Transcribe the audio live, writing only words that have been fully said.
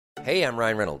Hey, I'm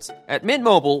Ryan Reynolds. At Mint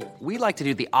Mobile, we like to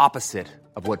do the opposite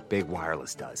of what Big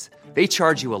Wireless does. They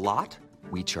charge you a lot,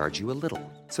 we charge you a little.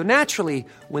 So naturally,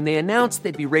 when they announced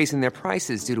they'd be raising their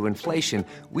prices due to inflation,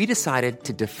 we decided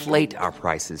to deflate our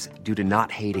prices due to not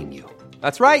hating you.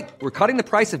 That's right. We're cutting the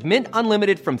price of Mint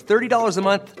Unlimited from $30 a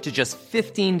month to just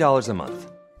 $15 a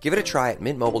month. Give it a try at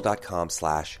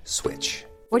mintmobile.com/switch.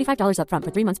 $45 up front for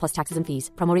 3 months plus taxes and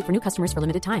fees. Promo rate for new customers for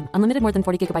limited time. Unlimited more than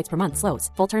 40 gigabytes per month. Slows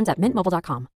full terms at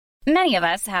mintmobile.com. Many of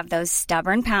us have those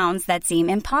stubborn pounds that seem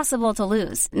impossible to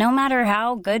lose, no matter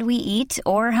how good we eat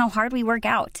or how hard we work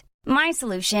out. My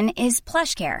solution is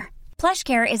PlushCare.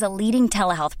 PlushCare is a leading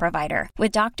telehealth provider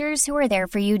with doctors who are there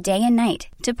for you day and night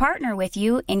to partner with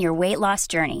you in your weight loss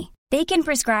journey. They can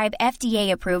prescribe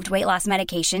FDA-approved weight loss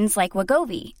medications like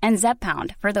Wegovy and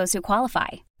Zepbound for those who qualify.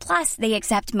 Plus, they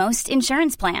accept most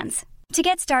insurance plans. To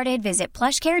get started, visit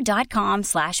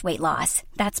plushcare.com/weightloss.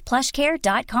 That's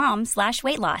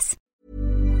plushcare.com/weightloss.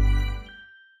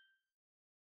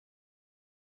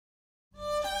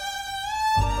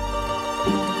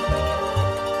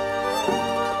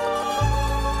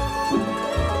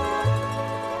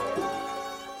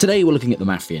 Today we're looking at the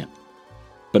mafia,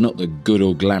 but not the good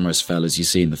or glamorous fellas you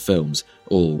see in the films,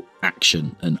 all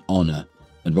action and honour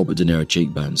and Robert De Niro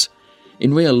cheekbones.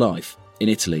 In real life, in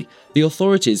Italy, the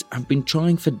authorities have been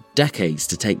trying for decades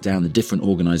to take down the different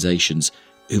organisations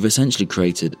who've essentially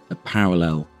created a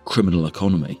parallel criminal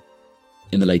economy.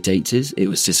 In the late 80s, it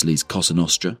was Sicily's Cosa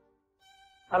Nostra.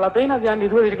 At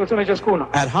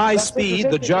high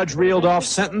speed, the judge reeled off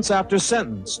sentence after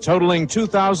sentence, totaling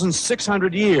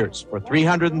 2,600 years for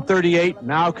 338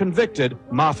 now convicted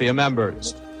mafia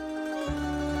members.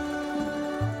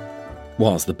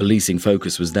 Whilst the policing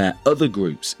focus was there, other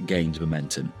groups gained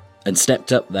momentum and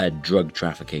stepped up their drug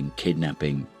trafficking,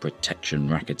 kidnapping, protection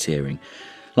racketeering,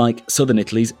 like southern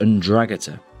Italy's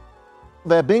 'Ndrangheta.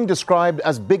 They're being described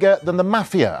as bigger than the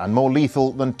mafia and more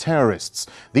lethal than terrorists.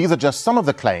 These are just some of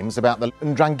the claims about the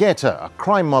 'Ndrangheta, a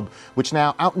crime mob which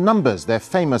now outnumbers their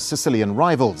famous Sicilian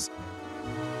rivals.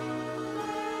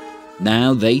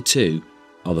 Now they too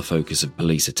are the focus of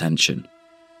police attention.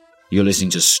 You're listening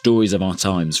to Stories of Our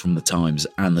Times from The Times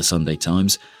and The Sunday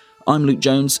Times. I'm Luke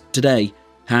Jones. Today,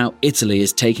 how Italy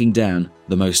is taking down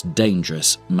the most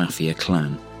dangerous mafia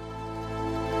clan.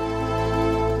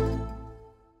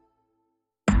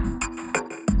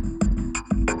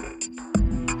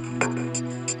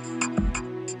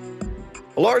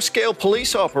 A large-scale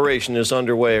police operation is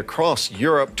underway across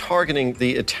Europe targeting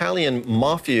the Italian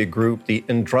mafia group, the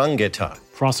 'Ndrangheta.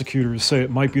 Prosecutors say it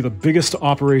might be the biggest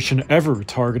operation ever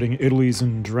targeting Italy's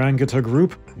 'Ndrangheta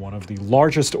group, one of the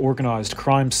largest organized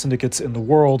crime syndicates in the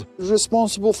world.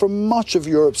 Responsible for much of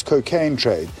Europe's cocaine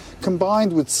trade,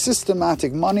 combined with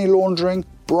systematic money laundering,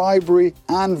 bribery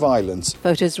and violence.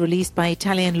 Photos released by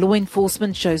Italian law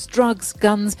enforcement shows drugs,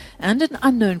 guns and an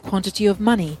unknown quantity of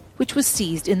money, which was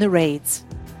seized in the raids.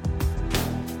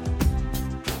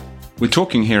 We're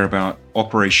talking here about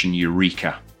Operation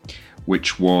Eureka,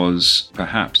 which was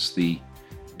perhaps the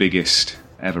biggest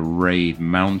ever raid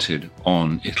mounted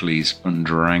on Italy's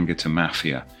 'Ndrangheta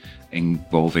mafia,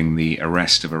 involving the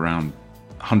arrest of around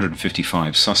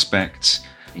 155 suspects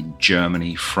in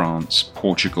Germany, France,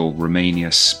 Portugal,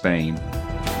 Romania, Spain.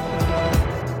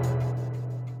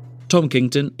 Tom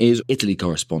Kington is Italy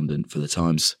correspondent for The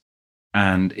Times.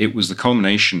 And it was the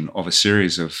culmination of a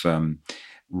series of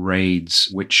raids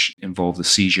which involved the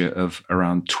seizure of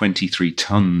around 23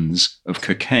 tons of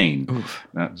cocaine. Oof.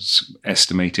 That's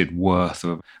estimated worth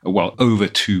of, well, over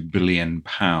 £2 billion.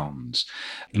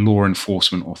 Law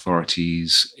enforcement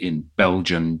authorities in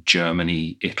Belgium,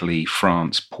 Germany, Italy,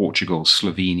 France, Portugal,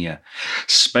 Slovenia,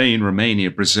 Spain,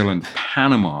 Romania, Brazil and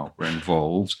Panama were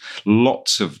involved.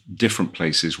 Lots of different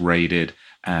places raided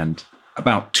and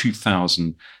about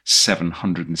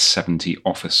 2,770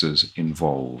 officers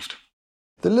involved.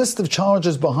 The list of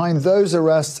charges behind those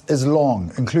arrests is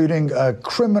long, including a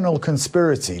criminal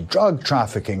conspiracy, drug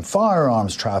trafficking,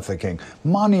 firearms trafficking,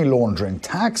 money laundering,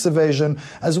 tax evasion,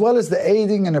 as well as the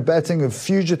aiding and abetting of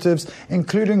fugitives,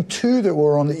 including 2 that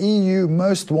were on the EU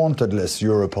most wanted list,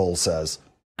 Europol says.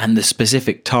 And the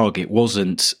specific target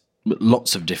wasn't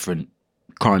lots of different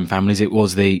crime families, it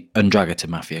was the 'Ndrangheta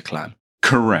mafia clan.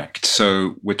 Correct.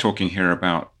 So we're talking here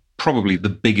about probably the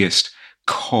biggest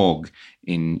cog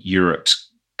in Europe's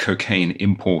cocaine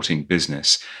importing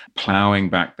business, ploughing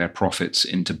back their profits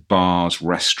into bars,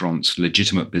 restaurants,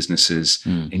 legitimate businesses,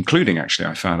 including, actually,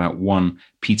 I found out one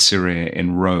pizzeria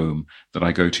in Rome that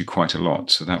I go to quite a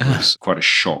lot. So that was quite a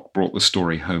shock, brought the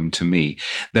story home to me.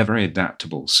 They're very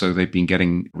adaptable. So they've been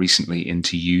getting recently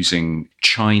into using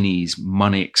Chinese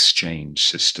money exchange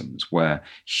systems where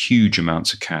huge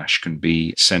amounts of cash can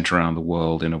be sent around the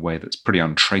world in a way that's pretty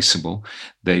untraceable.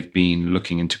 They've been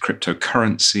looking into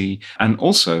cryptocurrency and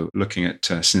also looking at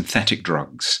synthetic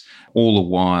drugs, all the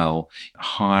while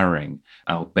hiring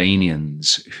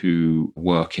Albanians who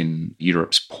work in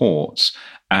Europe's ports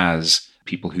as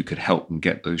people who could help them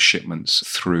get those shipments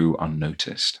through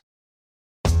unnoticed.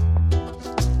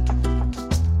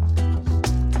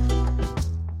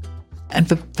 And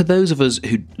for those of us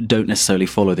who don't necessarily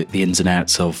follow the ins and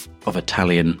outs of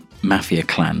Italian mafia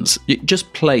clans,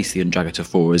 just place the 'Ndrangheta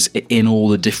for us in all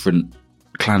the different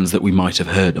clans that we might have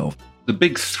heard of. The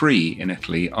big three in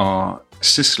Italy are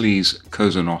Sicily's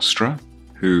Cosa Nostra,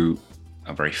 who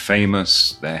are very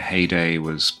famous. Their heyday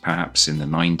was perhaps in the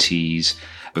 90s,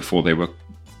 before they were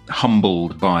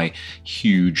humbled by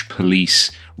huge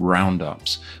police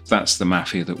roundups. That's the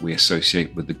mafia that we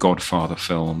associate with the Godfather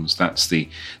films. That's the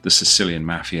Sicilian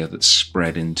mafia that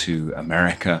spread into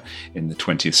America in the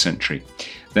 20th century.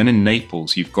 Then in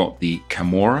Naples, you've got the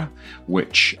Camorra,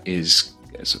 which is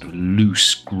a sort of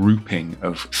loose grouping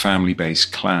of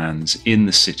family-based clans in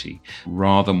the city,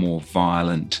 rather more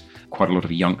violent. Quite a lot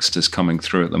of youngsters coming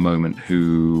through at the moment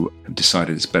who have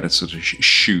decided it's better to sort of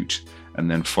shoot and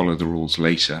then follow the rules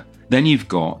later. Then you've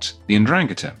got the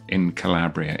 'Ndrangheta in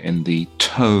Calabria, in the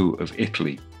toe of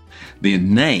Italy. The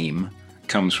name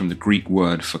comes from the Greek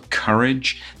word for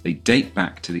courage. They date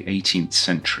back to the 18th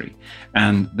century.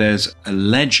 And there's a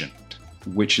legend,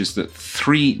 which is that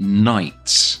 3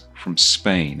 knights from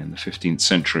Spain in the 15th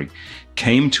century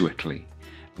came to Italy.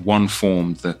 One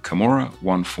formed the Camorra,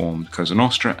 one formed Cosa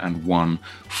Nostra, and one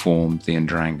formed the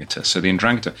 'Ndrangheta. So the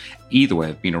 'Ndrangheta, either way,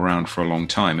 have been around for a long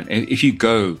time. And if you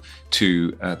go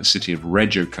to the city of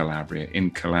Reggio Calabria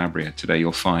in Calabria today,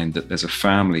 you'll find that there's a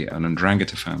family, an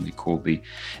 'Ndrangheta family called the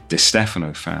De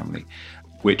Stefano family,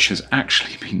 which has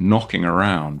actually been knocking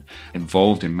around,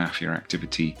 involved in mafia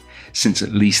activity since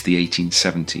at least the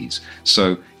 1870s.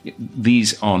 So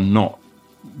these are not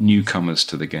newcomers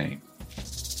to the game.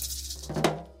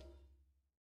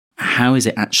 How is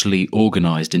it actually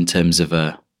organised in terms of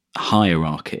a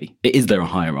hierarchy? Is there a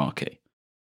hierarchy?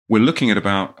 We're looking at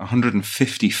about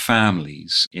 150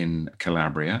 families in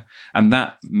Calabria, and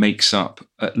that makes up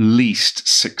at least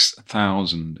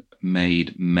 6,000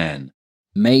 made men.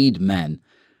 Made men.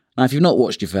 Now, if you've not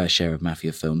watched your fair share of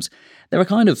mafia films, they're a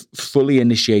kind of fully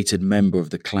initiated member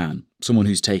of the clan, someone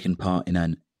who's taken part in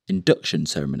an induction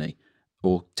ceremony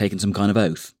or taken some kind of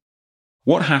oath.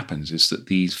 What happens is that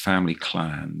these family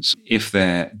clans, if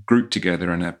they're grouped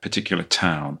together in a particular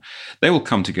town, they will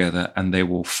come together and they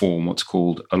will form what's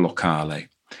called a locale.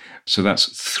 So that's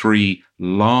 3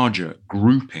 larger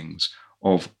groupings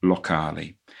of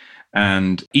locali.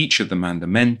 And each of the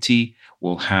mandamenti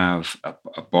will have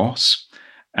a boss.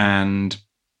 And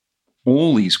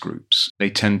all these groups, they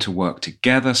tend to work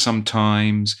together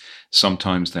sometimes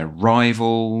they're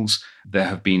rivals. There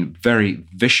have been very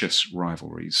vicious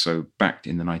rivalries. So back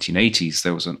in the 1980s,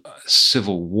 there was a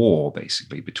civil war,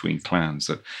 basically, between clans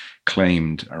that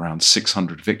claimed around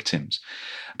 600 victims.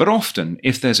 But often,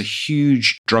 if there's a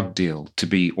huge drug deal to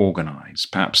be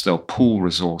organized, perhaps they'll pool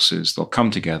resources, they'll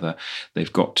come together,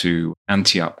 they've got to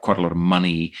ante up quite a lot of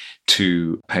money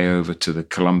to pay over to the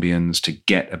Colombians to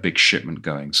get a big shipment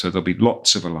going. So there'll be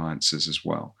lots of alliances as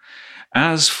well.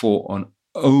 As for an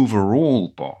overall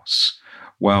boss,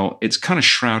 well, it's kind of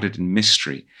shrouded in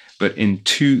mystery. But in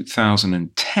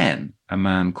 2010, a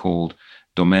man called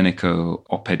Domenico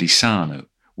Oppedisano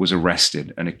was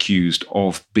arrested and accused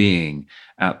of being,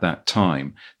 at that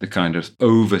time, the kind of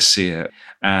overseer.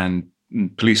 And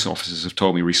police officers have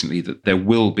told me recently that there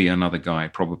will be another guy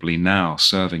probably now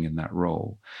serving in that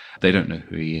role. They don't know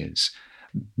who he is.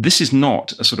 This is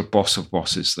not a sort of boss of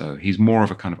bosses, though. He's more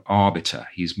of a kind of arbiter.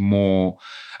 He's more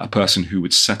a person who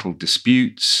would settle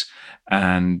disputes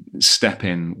and step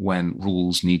in when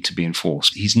rules need to be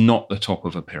enforced. He's not the top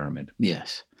of a pyramid.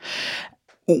 Yes.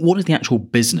 What is the actual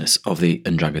business of the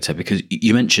 'Ndrangheta? Because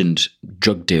you mentioned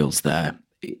drug deals there.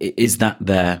 Is that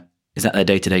their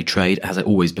day-to-day trade? Has it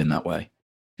always been that way?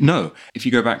 No. If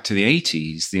you go back to the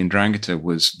 80s, the 'Ndrangheta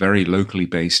was very locally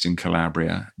based in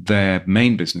Calabria. Their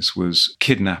main business was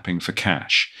kidnapping for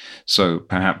cash. So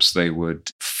perhaps they would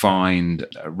find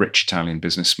a rich Italian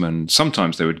businessman.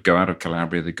 Sometimes they would go out of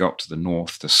Calabria, they'd go up to the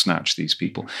north to snatch these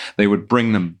people. They would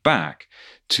bring them back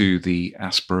to the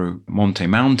Aspromonte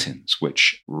Mountains,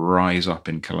 which rise up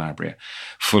in Calabria,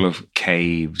 full of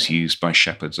caves used by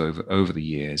shepherds over the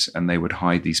years. And they would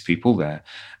hide these people there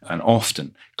and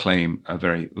often claim a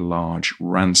very large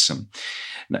ransom.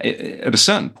 Now, at a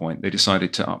certain point, they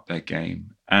decided to up their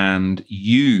game and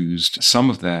used some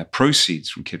of their proceeds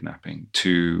from kidnapping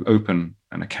to open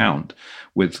an account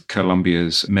with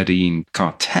Colombia's Medellin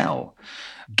cartel,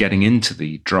 getting into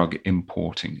the drug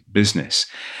importing business.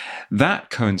 That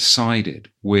coincided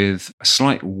with a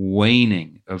slight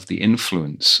waning of the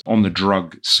influence on the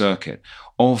drug circuit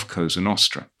of Cosa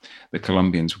Nostra. The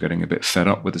Colombians were getting a bit fed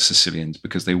up with the Sicilians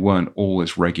because they weren't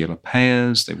always regular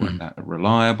payers, they weren't that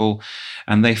reliable,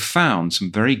 and they found some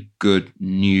very good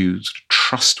new,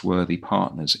 trustworthy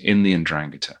partners in the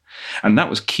 'Ndrangheta. And that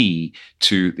was key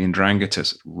to the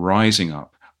 'Ndrangheta rising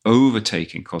up,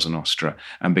 overtaking Cosa Nostra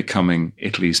and becoming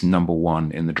Italy's number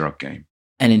one in the drug game.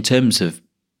 And in terms of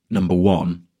number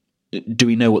one, do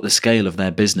we know what the scale of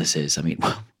their business is? I mean,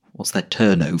 what's their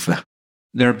turnover?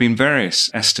 There have been various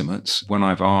estimates. When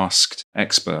I've asked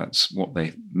experts what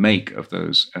they make of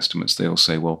those estimates, they all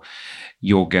say, well,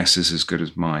 your guess is as good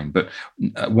as mine. But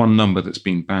one number that's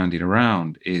been bandied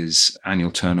around is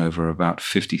annual turnover of about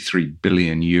 53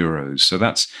 billion euros. So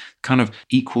that's kind of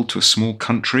equal to a small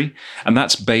country. And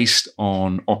that's based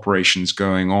on operations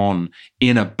going on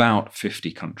in about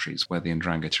 50 countries where the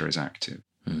 'Ndrangheta is active.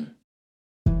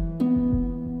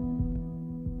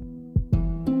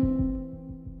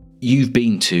 You've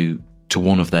been to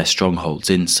one of their strongholds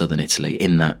in southern Italy,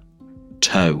 in that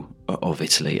toe of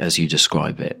Italy, as you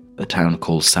describe it, a town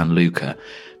called San Luca.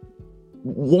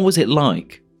 What was it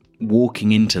like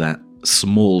walking into that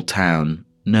small town,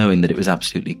 knowing that it was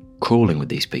absolutely crawling with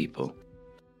these people?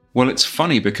 Well, it's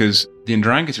funny because the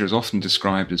 'Ndrangheta is often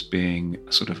described as being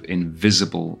a sort of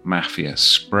invisible mafia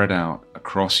spread out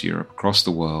across Europe, across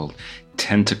the world,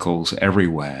 tentacles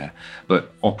everywhere,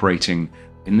 but operating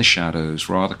in the shadows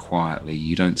rather quietly.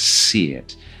 You don't see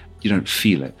it, you don't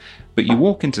feel it. But you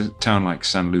walk into a town like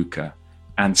San Luca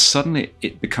and suddenly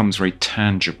it becomes very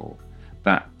tangible,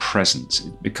 that presence,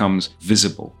 it becomes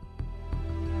visible.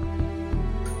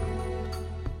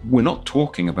 We're not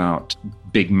talking about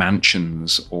big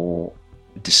mansions or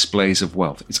displays of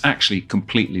wealth. It's actually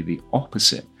completely the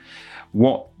opposite.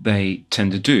 What they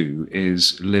tend to do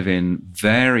is live in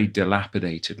very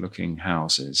dilapidated looking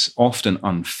houses, often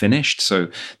unfinished. So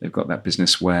they've got that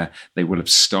business where they will have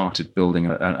started building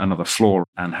another floor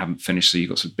and haven't finished. So you've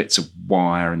got some bits of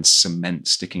wire and cement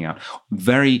sticking out.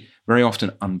 Very, very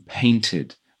often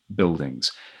unpainted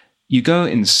buildings. You go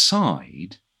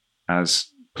inside, as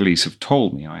police have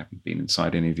told me, I haven't been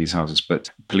inside any of these houses, but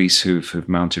police who've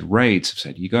mounted raids have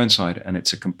said, you go inside and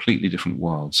it's a completely different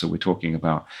world. So we're talking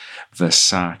about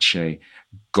Versace,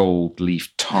 gold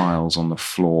leaf tiles on the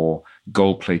floor,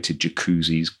 gold-plated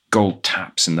jacuzzis, gold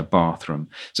taps in the bathroom.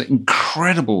 So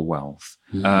incredible wealth,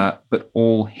 but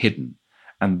all hidden.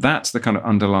 And that's the kind of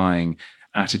underlying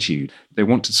attitude. They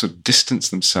want to sort of distance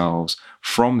themselves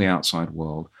from the outside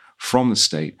world, from the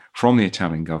state, from the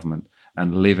Italian government,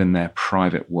 and live in their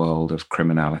private world of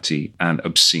criminality and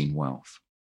obscene wealth.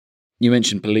 You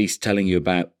mentioned police telling you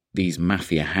about these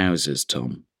mafia houses,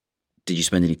 Tom. Did you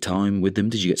spend any time with them?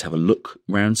 Did you get to have a look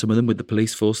around some of them with the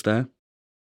police force there?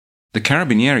 The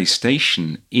Carabinieri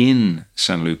station in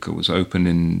San Luca was opened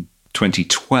in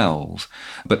 2012,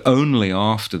 but only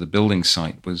after the building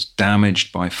site was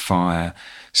damaged by fire,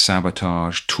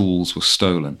 sabotage, tools were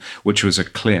stolen, which was a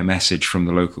clear message from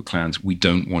the local clans, we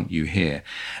don't want you here.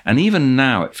 And even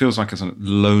now, it feels like a sort of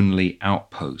lonely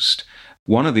outpost.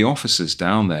 One of the officers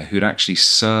down there who'd actually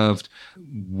served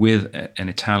with an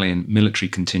Italian military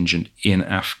contingent in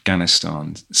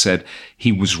Afghanistan said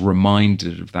he was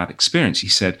reminded of that experience. He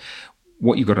said,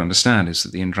 what you've got to understand is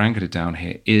that the 'Ndrangheta down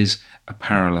here is a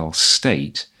parallel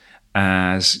state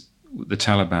as the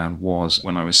Taliban was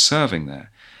when I was serving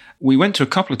there. We went to a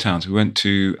couple of towns. We went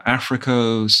to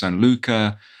Africa, San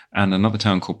Luca, and another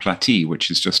town called Platy, which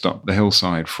is just up the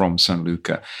hillside from San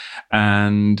Luca.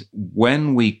 And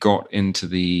when we got into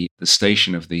the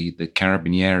station of the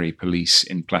Carabinieri police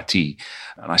in Platy,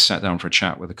 and I sat down for a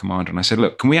chat with the commander, and I said,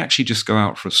 look, can we actually just go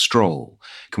out for a stroll?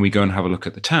 Can we go and have a look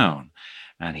at the town?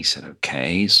 And he said,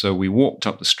 okay. So we walked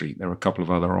up the street. There were a couple of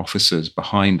other officers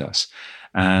behind us.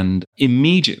 And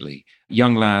immediately,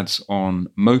 young lads on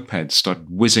mopeds started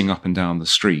whizzing up and down the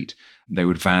street. They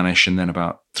would vanish, and then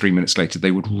about 3 minutes later,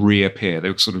 they would reappear.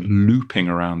 They were sort of looping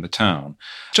around the town,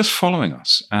 just following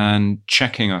us and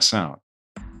checking us out.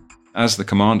 As the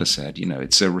commander said,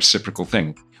 it's a reciprocal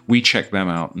thing. We check them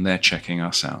out, and they're checking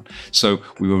us out. So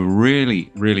we were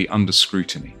really, really under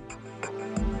scrutiny.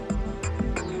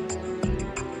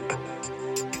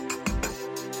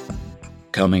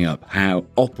 Coming up, how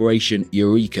Operation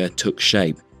Eureka took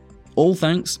shape. All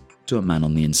thanks to a man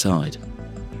on the inside.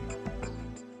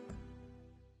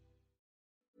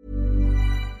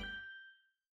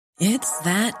 It's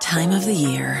that time of the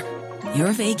year.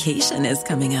 Your vacation is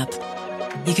coming up.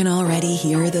 You can already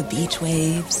hear the beach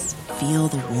waves, feel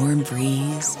the warm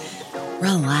breeze,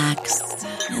 relax,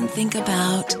 and think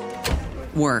about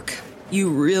work.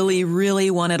 You really,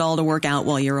 really want it all to work out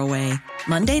while you're away.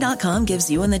 Monday.com gives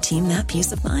you and the team that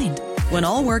peace of mind. When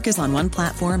all work is on one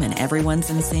platform and everyone's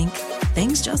in sync,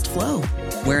 things just flow.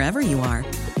 Wherever you are,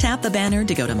 tap the banner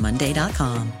to go to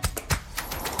Monday.com.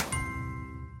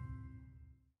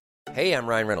 Hey, I'm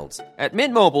Ryan Reynolds. At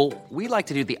Mint Mobile, we like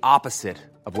to do the opposite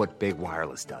of what Big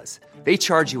Wireless does. They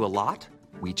charge you a lot,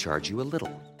 we charge you a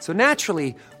little. So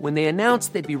naturally, when they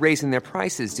announced they'd be raising their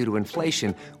prices due to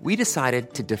inflation, we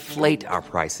decided to deflate our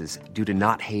prices due to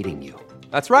not hating you.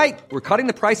 That's right. We're cutting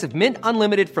the price of Mint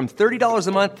Unlimited from $30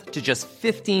 a month to just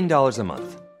 $15 a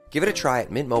month. Give it a try at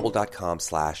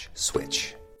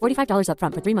mintmobile.com/switch. $45 up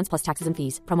front for 3 months plus taxes and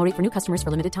fees. Promo rate for new customers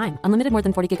for limited time. Unlimited more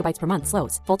than 40 gigabytes per month.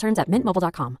 Slows full terms at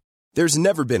mintmobile.com. There's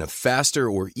never been a faster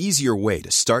or easier way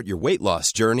to start your weight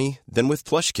loss journey than with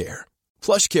PlushCare.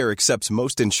 PlushCare accepts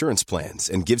most insurance plans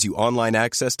and gives you online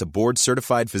access to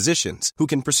board-certified physicians who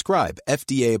can prescribe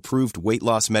FDA-approved weight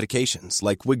loss medications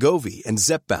like Wegovy and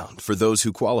Zepbound for those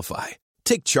who qualify.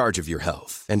 Take charge of your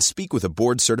health and speak with a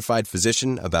board-certified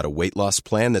physician about a weight loss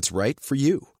plan that's right for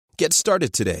you. Get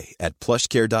started today at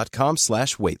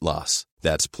plushcare.com/weight loss.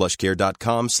 That's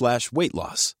plushcare.com/weight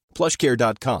loss.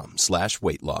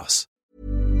 plushcare.com/weight loss.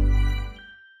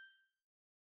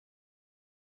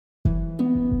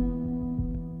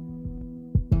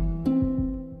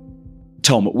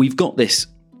 Tom, we've got this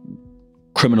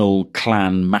criminal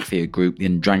clan mafia group, the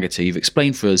 'Ndrangheta. You've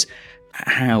explained for us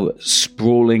how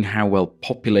sprawling, how well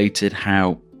populated,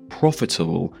 how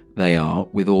profitable they are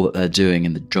with all that they're doing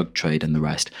in the drug trade and the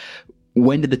rest.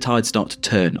 When did the tide start to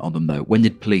turn on them, though? When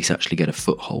did police actually get a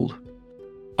foothold?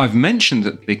 I've mentioned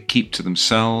that they keep to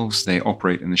themselves, they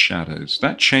operate in the shadows.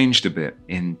 That changed a bit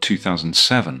in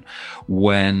 2007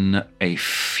 when a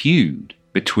feud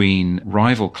between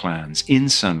rival clans in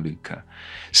San Luca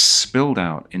spilled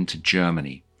out into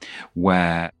Germany,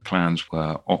 where clans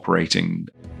were operating.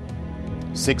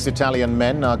 6 Italian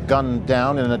men are gunned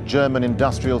down in a German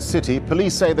industrial city.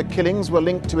 Police say the killings were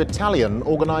linked to Italian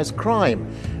organised crime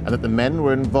and that the men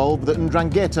were involved with the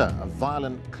 'Ndrangheta, a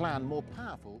violent clan more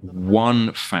powerful than...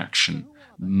 One faction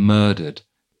murdered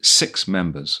 6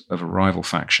 members of a rival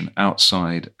faction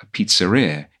outside a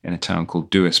pizzeria in a town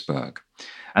called Duisburg.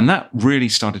 And that really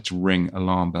started to ring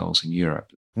alarm bells in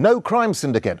Europe. No crime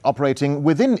syndicate operating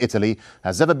within Italy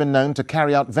has ever been known to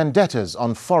carry out vendettas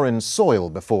on foreign soil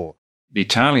before. The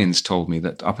Italians told me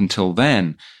that up until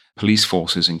then, police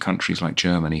forces in countries like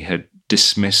Germany had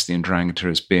dismissed the 'Ndrangheta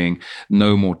as being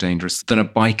no more dangerous than a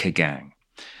biker gang.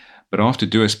 But after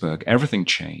Duisburg, everything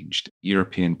changed.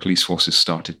 European police forces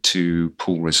started to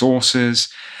pool resources,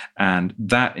 and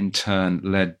that in turn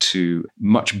led to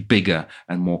much bigger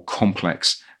and more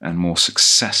complex and more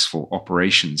successful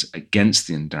operations against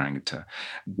the 'Ndrangheta.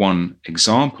 One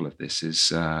example of this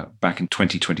is back in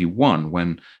 2021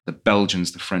 when the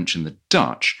Belgians, the French and the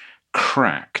Dutch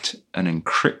cracked an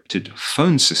encrypted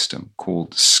phone system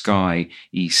called Sky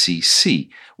ECC,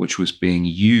 which was being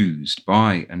used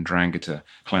by 'Ndrangheta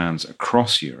clans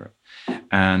across Europe.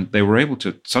 And they were able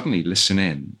to suddenly listen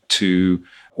in to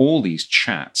all these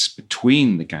chats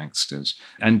between the gangsters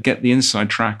and get the inside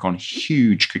track on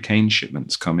huge cocaine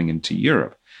shipments coming into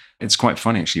Europe. It's quite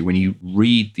funny, actually, when you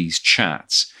read these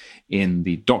chats in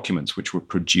the documents which were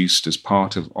produced as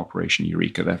part of Operation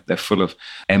Eureka. They're full of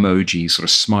emojis, sort of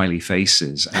smiley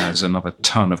faces, as another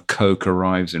ton of coke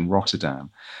arrives in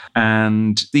Rotterdam.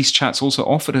 And these chats also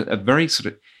offered a very sort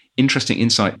of interesting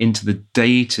insight into the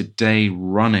day-to-day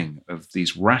running of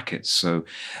these rackets. So,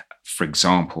 for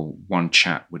example, one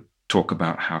chat would talk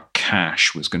about how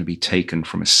cash was going to be taken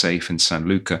from a safe in San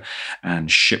Luca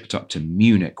and shipped up to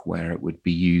Munich, where it would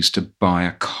be used to buy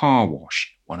a car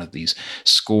wash, one of these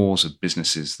scores of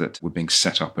businesses that were being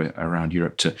set up around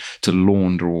Europe to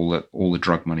launder all the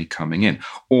drug money coming in.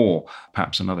 Or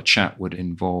perhaps another chat would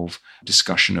involve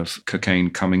discussion of cocaine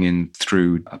coming in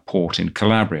through a port in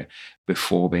Calabria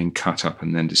before being cut up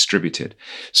and then distributed.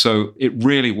 So it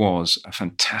really was a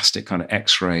fantastic kind of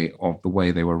X-ray of the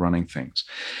way they were running things.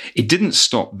 It didn't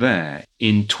stop there.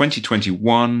 In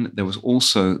 2021, there was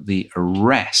also the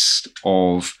arrest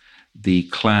of the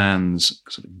clan's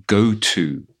sort of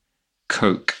go-to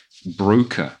coke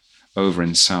broker over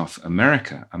in South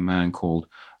America, a man called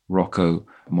Rocco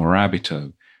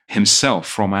Morabito, himself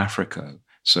from Africa,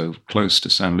 so close to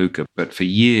San Luca, but for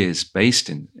years based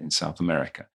in South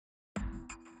America.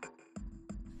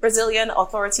 Brazilian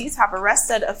authorities have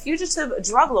arrested a fugitive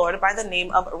drug lord by the name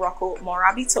of Rocco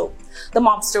Morabito. The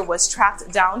mobster was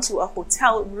tracked down to a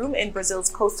hotel room in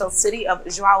Brazil's coastal city of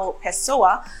João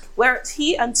Pessoa, where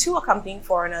he and 2 accompanying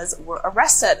foreigners were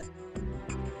arrested.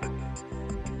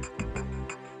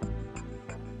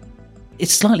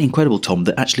 It's slightly incredible, Tom,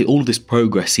 that actually all of this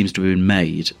progress seems to have been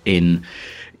made in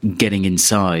getting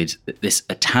inside this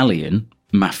Italian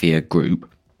mafia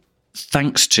group,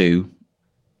 thanks to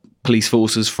police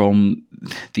forces from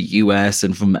the US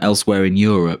and from elsewhere in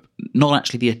Europe, not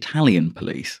actually the Italian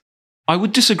police. I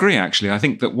would disagree, actually. I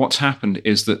think that what's happened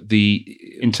is that the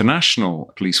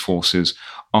international police forces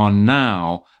are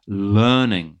now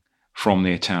learning from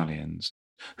the Italians,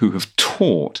 who have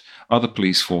taught other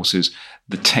police forces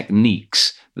the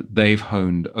techniques that they've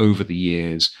honed over the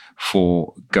years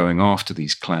for going after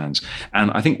these clans. And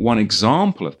I think one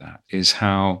example of that is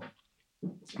how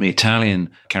the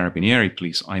Italian Carabinieri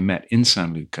police I met in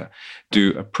San Luca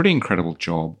do a pretty incredible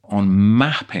job on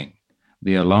mapping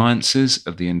the alliances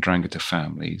of the 'Ndrangheta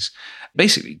families,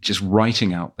 basically just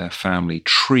writing out their family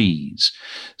trees.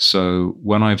 So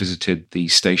when I visited the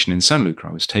station in San Luca,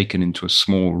 I was taken into a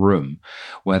small room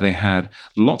where they had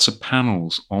lots of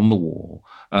panels on the wall,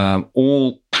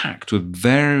 all packed with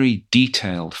very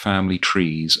detailed family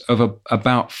trees of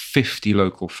about 50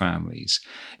 local families.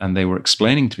 And they were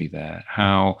explaining to me there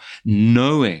how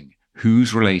knowing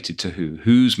who's related to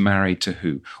who's married to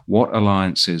who, what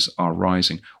alliances are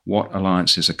rising, what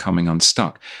alliances are coming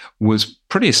unstuck, was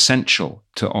pretty essential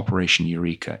to Operation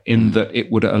Eureka, in that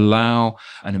it would allow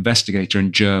an investigator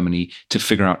in Germany to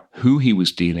figure out who he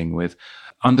was dealing with,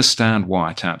 understand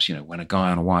wiretaps. You know, when a guy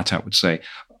on a wiretap would say,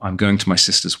 I'm going to my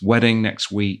sister's wedding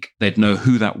next week, they'd know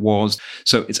who that was.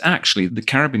 So it's actually the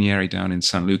Carabinieri down in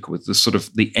San Luca was the sort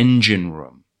of the engine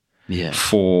room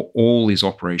for all these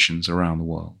operations around the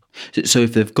world. So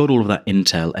if they've got all of that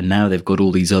intel and now they've got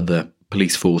all these other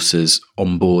police forces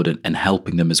on board and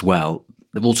helping them as well,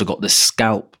 they've also got the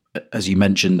scalp, as you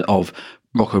mentioned, of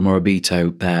Rocco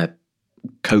Morabito, their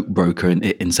coke broker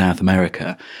in South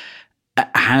America.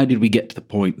 How did we get to the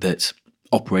point that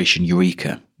Operation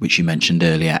Eureka, which you mentioned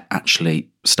earlier, actually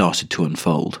started to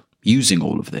unfold using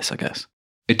all of this, I guess?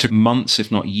 It took months,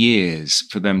 if not years,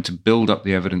 for them to build up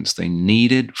the evidence they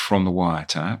needed from the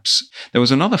wiretaps. There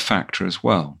was another factor as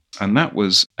well, and that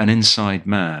was an inside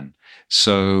man.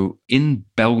 So in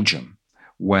Belgium,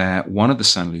 where one of the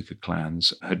San Luca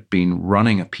clans had been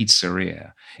running a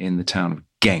pizzeria in the town of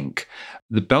Genk,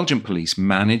 the Belgian police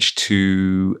managed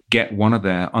to get one of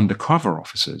their undercover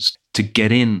officers to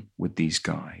get in with these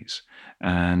guys.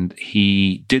 And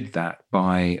he did that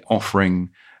by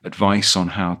offering advice on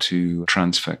how to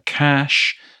transfer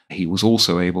cash. He was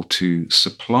also able to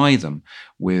supply them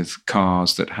with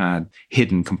cars that had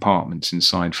hidden compartments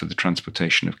inside for the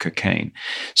transportation of cocaine.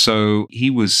 So he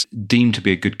was deemed to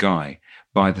be a good guy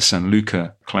by the San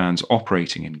Luca clans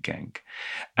operating in Genk.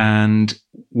 And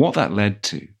what that led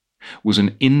to was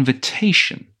an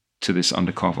invitation to this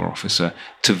undercover officer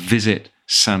to visit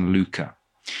San Luca,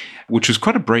 which was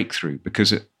quite a breakthrough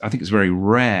because I think it's very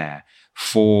rare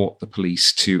for the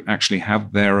police to actually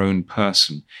have their own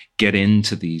person get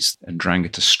into these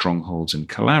 'Ndrangheta strongholds in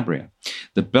Calabria.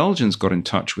 The Belgians got in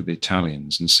touch with the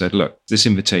Italians and said, look, this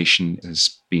invitation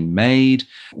has been made.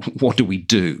 What do we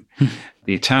do?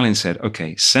 The Italians said,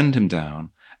 okay, send him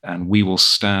down and we will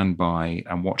stand by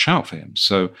and watch out for him.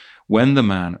 So when the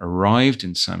man arrived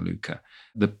in San Luca,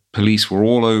 the police were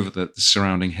all over the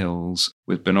surrounding hills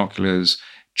with binoculars,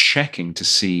 checking to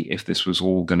see if this was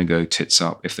all going to go tits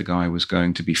up, if the guy was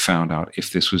going to be found out,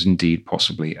 if this was indeed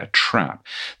possibly a trap.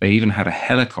 They even had a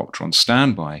helicopter on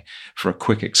standby for a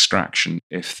quick extraction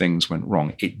if things went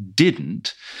wrong. It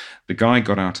didn't. The guy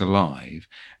got out alive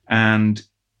and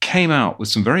came out with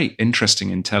some very interesting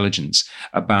intelligence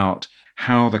about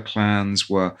how the clans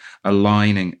were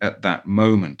aligning at that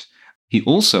moment. He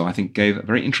also, I think, gave a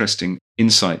very interesting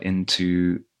insight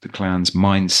into the clan's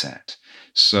mindset.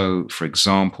 So, for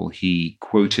example, he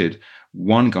quoted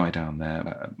one guy down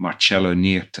there, Marcello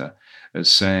Nirta,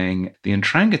 as saying, the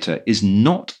 'Ndrangheta is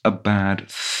not a bad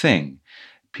thing.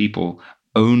 People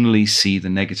only see the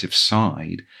negative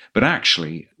side, but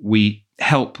actually we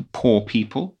help poor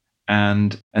people,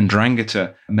 and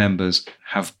 'Ndrangheta members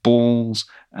have balls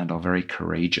and are very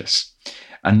courageous.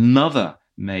 Another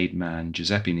made man,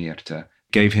 Giuseppe Nirta,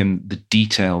 gave him the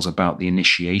details about the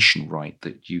initiation rite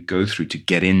that you go through to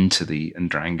get into the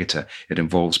 'Ndrangheta. It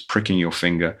involves pricking your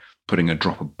finger, putting a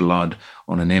drop of blood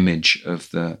on an image of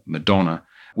the Madonna,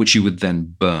 which you would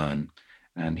then burn.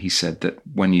 And he said that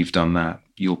when you've done that,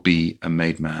 you'll be a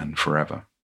made man forever.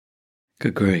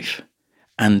 Good grief.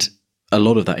 And a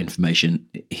lot of that information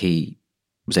he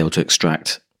was able to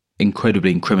extract, incredibly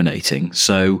incriminating.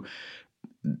 So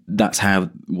that's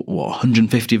how,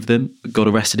 150 of them got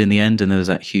arrested in the end, and there was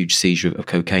that huge seizure of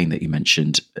cocaine that you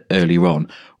mentioned earlier on.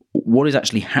 What is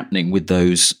actually happening with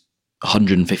those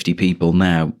 150 people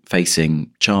now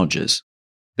facing charges?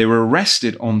 They were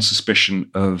arrested on suspicion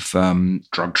of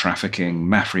drug trafficking,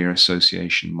 mafia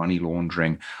association, money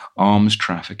laundering, arms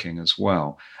trafficking as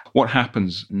well. What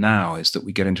happens now is that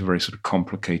we get into a very sort of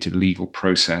complicated legal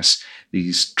process.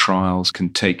 These trials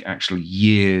can take actually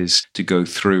years to go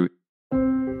through.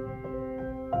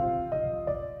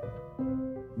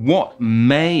 What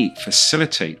may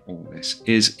facilitate all this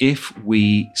is if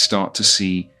we start to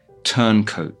see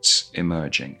turncoats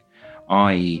emerging,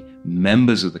 i.e.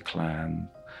 members of the clan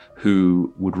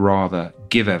who would rather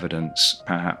give evidence,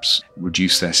 perhaps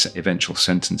reduce their eventual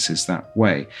sentences that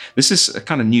way. This is a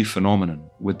kind of new phenomenon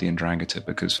with the Ndrangheta,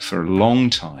 because for a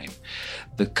long time,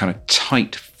 the kind of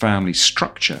tight family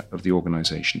structure of the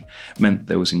organization meant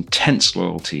there was intense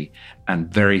loyalty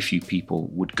and very few people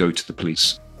would go to the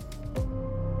police.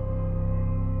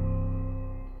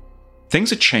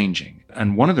 Things are changing.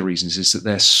 And one of the reasons is that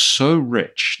they're so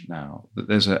rich now that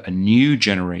there's a new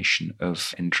generation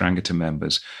of Ndrangheta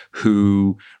members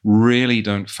who really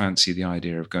don't fancy the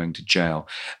idea of going to jail.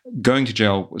 Going to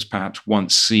jail was perhaps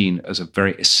once seen as a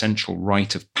very essential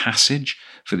rite of passage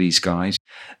for these guys.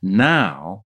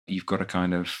 Now you've got a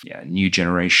kind of new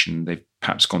generation. They've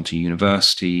perhaps gone to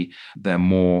university. They're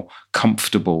more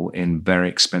comfortable in very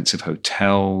expensive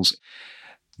hotels.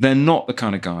 They're not the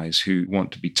kind of guys who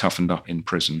want to be toughened up in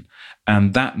prison,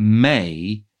 and that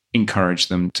may encourage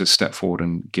them to step forward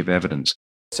and give evidence.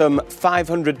 Some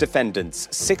 500 defendants,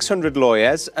 600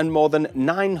 lawyers, and more than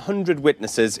 900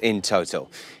 witnesses in total.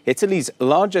 Italy's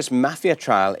largest mafia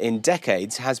trial in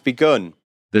decades has begun.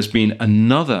 There's been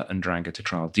another Ndrangheta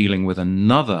trial dealing with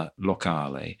another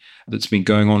locale that's been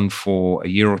going on for a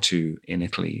year or two in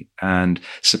Italy, and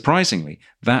surprisingly,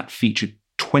 that featured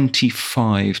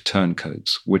 25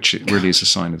 turncoats, which really is a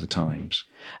sign of the times.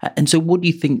 And so what do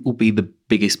you think will be the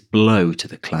biggest blow to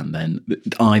the clan then?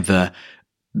 Either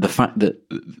the fact that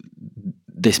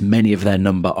this many of their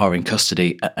number are in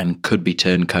custody and could be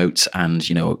turncoats and,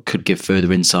 could give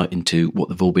further insight into what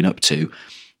they've all been up to,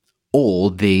 or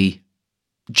the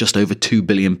just over £2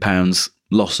 billion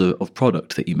loss of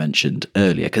product that you mentioned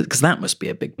earlier, because that must be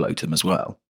a big blow to them as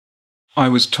well. I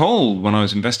was told when I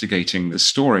was investigating this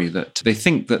story that they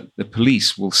think that the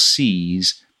police will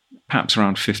seize perhaps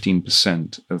around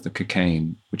 15% of the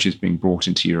cocaine which is being brought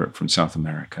into Europe from South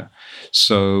America.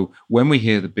 So when we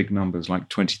hear the big numbers like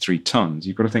 23 tons,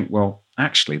 you've got to think, well,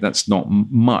 actually, that's not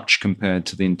much compared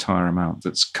to the entire amount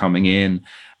that's coming in.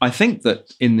 I think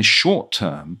that in the short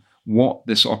term, what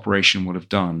this operation would have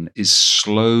done is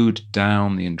slowed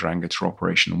down the Ndrangheta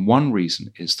operation. And one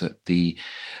reason is that the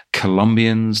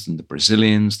Colombians and the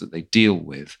Brazilians that they deal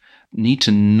with need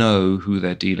to know who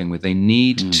they're dealing with. They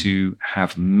need to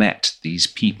have met these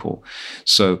people.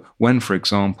 So when, for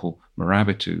example,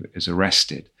 Morabitu is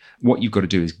arrested, what you've got to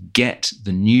do is get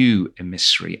the new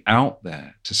emissary out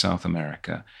there to South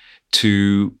America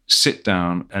to sit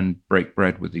down and break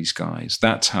bread with these guys.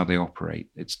 That's how they operate.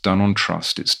 It's done on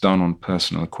trust. It's done on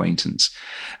personal acquaintance.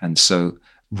 And so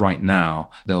right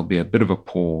now, there'll be a bit of a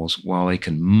pause while they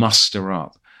can muster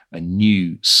up a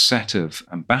new set of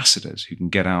ambassadors who can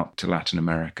get out to Latin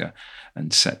America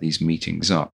and set these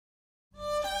meetings up.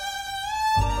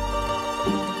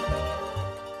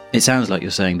 It sounds like you're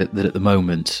saying that at the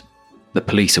moment, the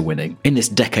police are winning in this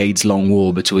decades-long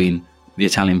war between the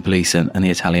Italian police and the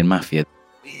Italian mafia.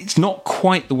 It's not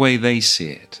quite the way they see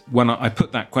it. When I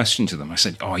put that question to them, I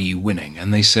said, are you winning?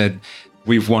 And they said,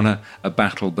 we've won a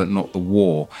battle, but not the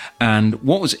war. And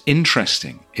what was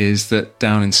interesting is that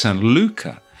down in San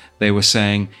Luca, they were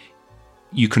saying,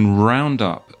 you can round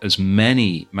up as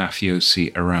many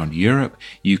mafiosi around Europe,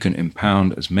 you can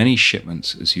impound as many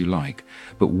shipments as you like,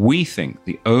 but we think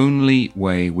the only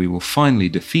way we will finally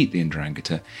defeat the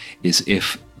Ndrangheta is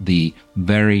if the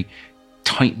very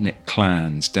tight-knit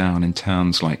clans down in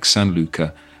towns like San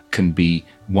Luca can be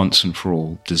once and for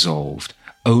all dissolved.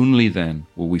 Only then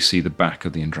will we see the back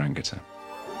of the Ndrangheta.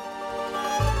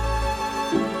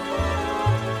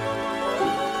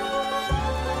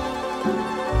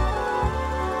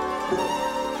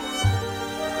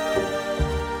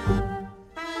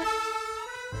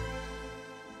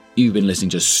 You've been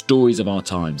listening to Stories of Our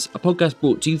Times, a podcast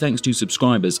brought to you thanks to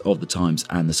subscribers of The Times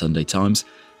and The Sunday Times,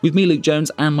 with me, Luke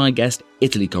Jones, and my guest,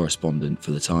 Italy correspondent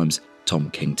for The Times, Tom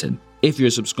Kington. If you're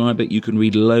a subscriber, you can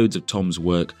read loads of Tom's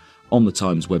work on the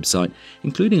Times website,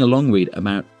 including a long read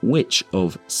about which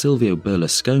of Silvio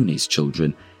Berlusconi's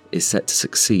children is set to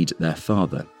succeed their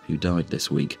father, who died this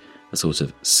week. A sort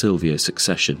of Silvio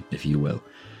succession, if you will.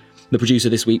 The producer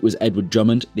this week was Edward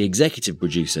Drummond. The executive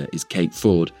producer is Kate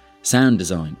Ford. Sound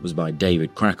design was by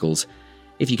David Crackles.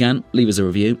 If you can, leave us a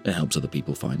review. It helps other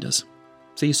people find us.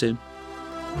 See you soon.